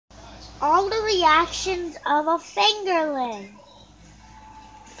all the reactions of a fingerling.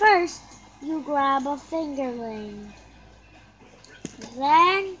 First, you grab a fingerling.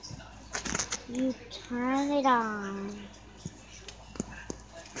 Then, you turn it on.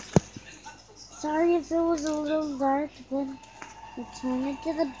 Sorry if it was a little dark, then you turn it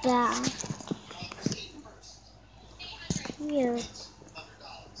to the back. Here.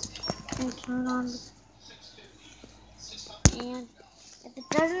 And turn on the... And if it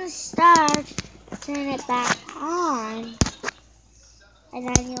doesn't start, turn it back on. And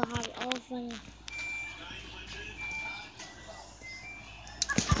then you'll have all fun.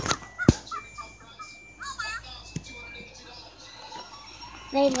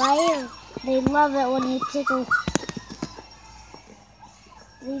 They love it when you tickle.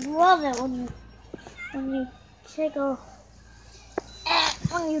 They love it when you tickle.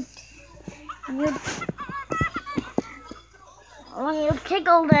 When you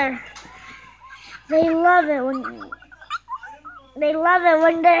tickle their. They love it when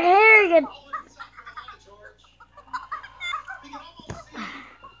their hair gets.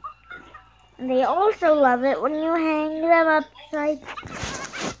 And they also love it when you hang them upside.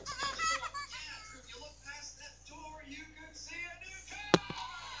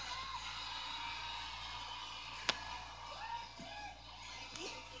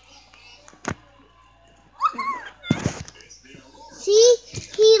 See,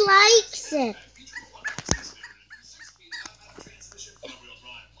 he likes it.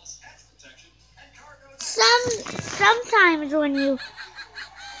 Sometimes when you,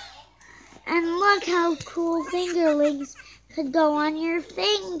 and look how cool fingerlings could go on your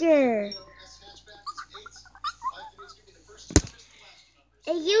finger.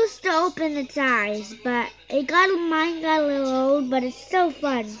 It used to open its eyes, but mine got a little old, but it's still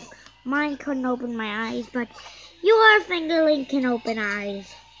fun. Mine couldn't open my eyes, but your fingerling can open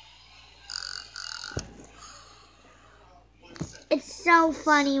eyes. It's so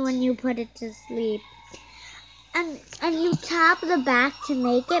funny when you put it to sleep. And you tap the back to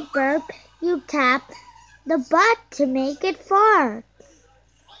make it burp. You tap the butt to make it fart.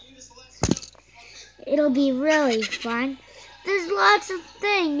 It'll be really fun. There's lots of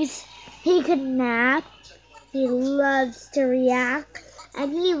things. He could nap. He loves to react.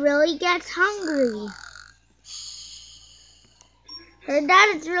 And he really gets hungry. Heard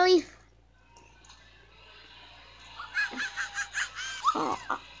that? It's really...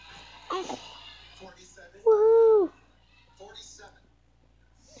 Woohoo!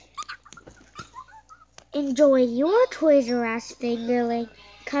 Enjoy your Toys R Us fingerling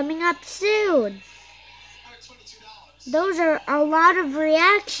coming up soon. Those are a lot of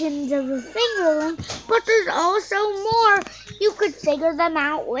reactions of a fingerling, but there's also more. You could figure them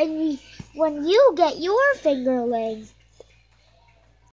out when you get your fingerling.